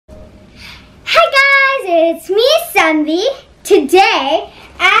it's me, Saanvi. Today,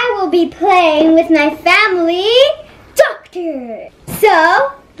 I will be playing with my family doctor.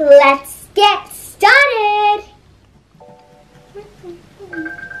 So, let's get started.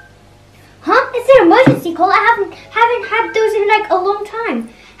 Huh? Is there an emergency call? I haven't had those in like a long time.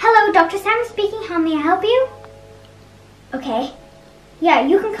 Hello, Dr. Sam speaking. How may I help you? Okay. Yeah,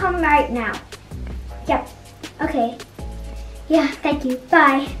 you can come right now. Yep. Okay. Yeah, thank you.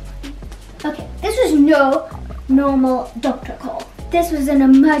 Bye. Okay, this was no normal doctor call. This was an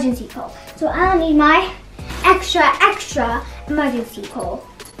emergency call. So I'll need my extra emergency call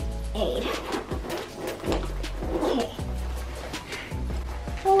aid. Okay.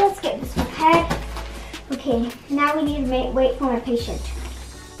 So let's get this prepared. Okay, now we need to wait for my patient.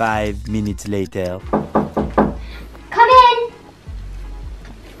 5 minutes later. Come in!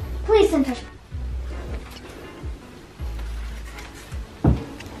 Please don't touch me.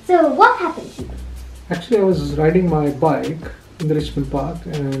 So what happened to you? Actually, I was riding my bike in the Richmond Park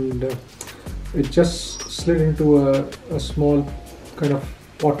and it just slid into a small kind of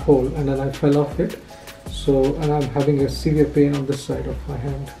pothole and then I fell off it. So, and I'm having a severe pain on this side of my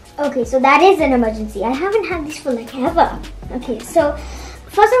hand. Okay, so that is an emergency. I haven't had this for like ever. Okay, so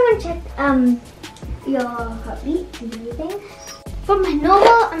first I'm going to check your heartbeat and breathing. For my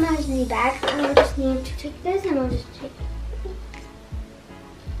normal emergency bag, I'll just need to take this and I'll just take.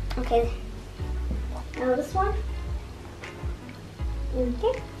 Okay, now this one.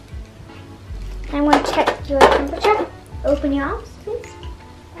 Okay. I'm going to check your temperature. Open your arms, please.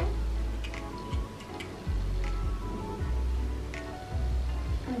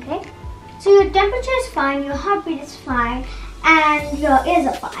 Okay. So your temperature is fine, your heartbeat is fine, and your ears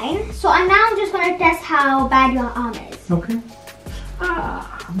are fine. So I'm now just going to test how bad your arm is. Okay.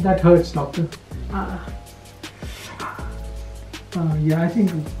 That hurts, doctor. Yeah, I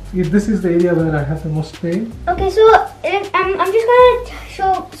think this is the area where I have the most pain. Okay, so I'm just going to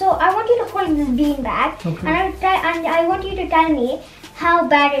show. So I want you to hold this bean bag, okay. and I want you to tell me how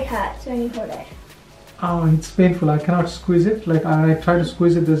bad it hurts when you hold it. It's painful. I cannot squeeze it. Like I try to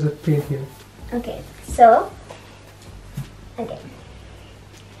squeeze it, there's a pain here. Okay, so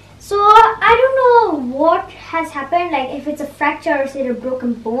So I don't know what has happened. Like if it's a fracture or is it a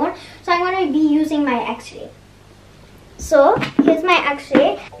broken bone. So I'm going to be using my X-ray. So here's my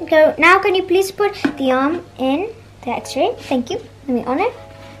X-ray. Okay, now can you please put the arm in the X-ray? Thank you. Let me on it.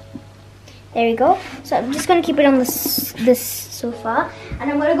 There we go. So I'm just gonna keep it on this sofa,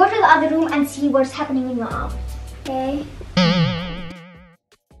 and I'm gonna go to the other room and see what's happening in your arm. Okay.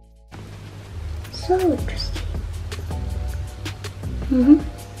 So interesting.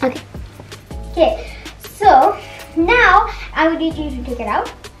 Okay. Okay. So now I would need you to take it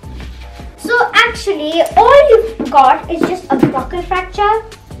out. So actually, all you've got is just a buckle fracture.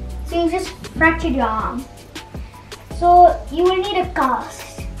 So you just fractured your arm. So you will need a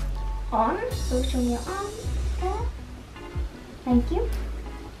cast on. So show me your arm. There. Thank you.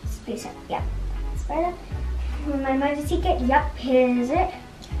 Space up. Yep. It's better. My emergency kit. Yep. Here is it.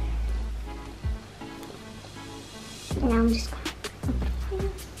 Now I'm just gonna.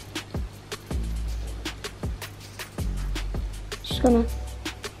 Just gonna.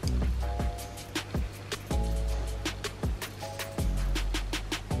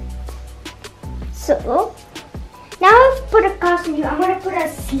 So, now I've put a cast on you. I'm going to put a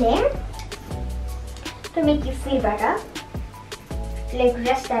sling to make you feel better. Like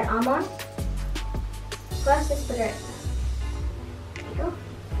rest that arm on. First, let's put it. There you go.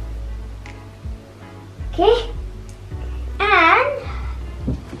 Okay. And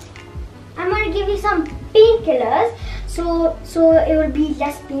I'm going to give you some painkillers so it will be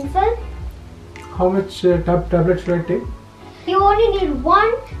less painful. How much tablet should I take? You only need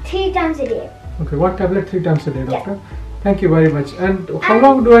 1 3 times a day. Okay, one tablet 3 times a day, doctor. Yeah. Thank you very much. And how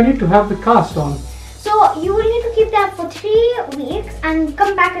long do I need to have the cast on? So you will need to keep that for 3 weeks and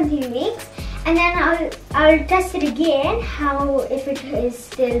come back in 3 weeks, and then I'll test it again. If it is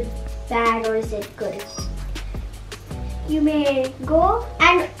still bad or is it good. You may go,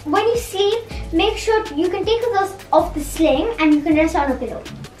 and when you sleep, make sure you can take those off the sling and you can rest on a pillow.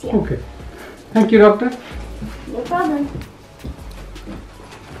 Yeah. Okay. Thank you, doctor. No problem.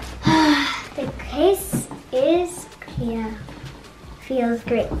 The case is clear. Feels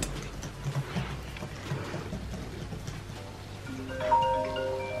great.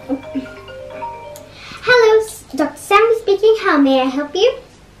 Hello, Dr. Sam speaking. How may I help you?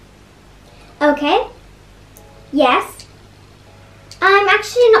 Okay. Yes. I'm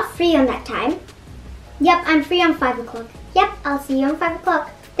actually not free on that time. Yep, I'm free on 5 o'clock. Yep, I'll see you on 5 o'clock.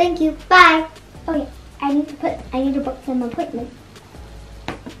 Thank you. Bye. Oh yeah, I need to book an appointment.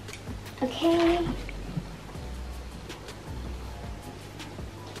 Okay.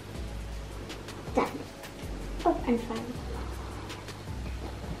 I'm fine.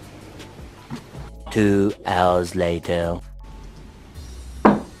 2 hours later.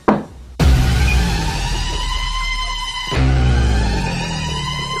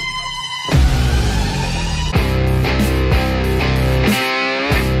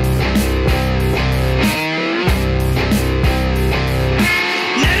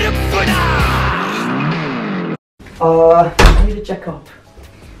 I need a checkup.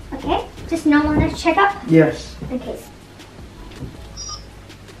 Okay, just normal nurse checkup? Yes. Okay.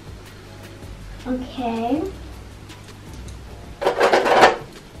 Okay.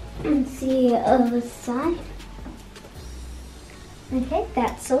 Let's see other side. Okay,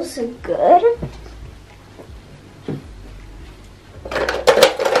 that's also good.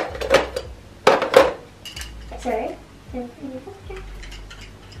 Sorry.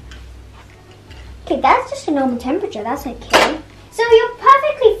 Okay, that's just a normal temperature. That's okay. So you're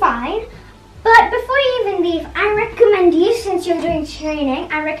perfectly fine. But before you even leave, I recommend you, since you're doing training,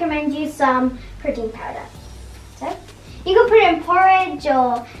 I recommend you some protein powder. So you can put it in porridge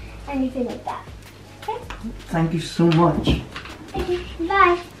or anything like that. Okay? Thank you so much. Okay,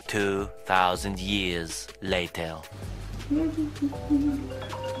 bye. 2,000 years later. Nope.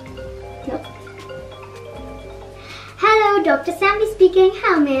 Hello, Dr. Saanvi speaking.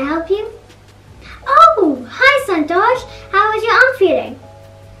 How may I help you? Oh, hi Santosh. How is your arm feeling?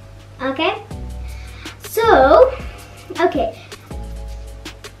 Okay. So, okay.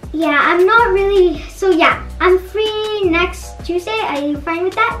 Yeah, I'm not really, so yeah, I'm free next Tuesday. Are you fine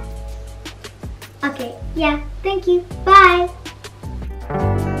with that? Okay, yeah, thank you. Bye.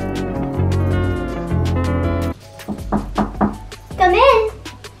 Come in.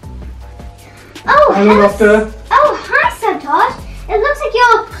 Oh, Hello, doctor. Oh, hi Santosh. It looks like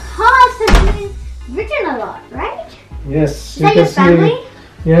your cards have been written a lot, right? Yes. Is that your family?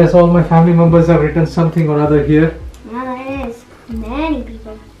 Yes, all my family members have written something or other here. Yeah, it is. Many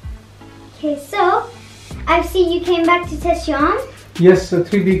people. Okay, so I see you came back to test your arm. Yes,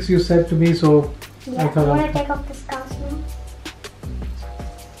 3 weeks you said to me, so Yeah, I want to take off the scalp now.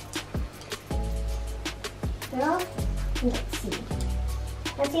 So, let's see.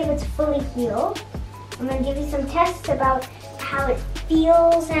 Let's see if it's fully healed. I'm going to give you some tests about how it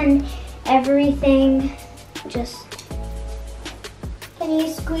feels and everything. Just, can you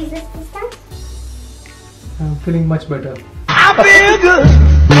squeeze this time? I'm feeling much better.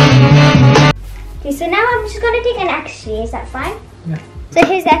 Okay, so now I'm just going to take an x-ray. Is that fine? Yeah. So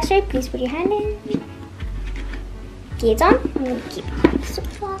here's the x-ray. Please put your hand in. Okay, it's on. I'm going to keep it so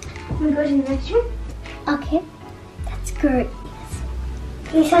far. I'm going to go to the next room. Okay, that's good.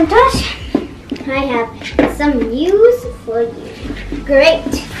 Okay, Santosh, I have some news for you. Great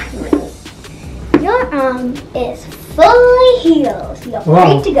news. Your arm is fully healed. You're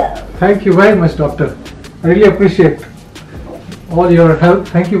free to go. Thank you very much, doctor. I really appreciate all your help.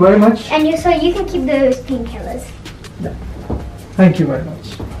 Thank you very much. And so you can keep those painkillers. Yeah. Thank you very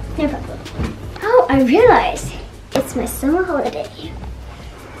much. No problem. Oh, I realized it's my summer holiday.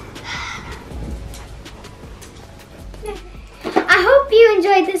 I hope you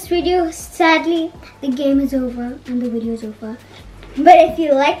enjoyed this video. Sadly, the game is over and the video is over. But if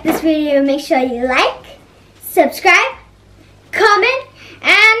you like this video, make sure you like, subscribe, comment,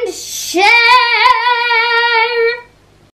 and share.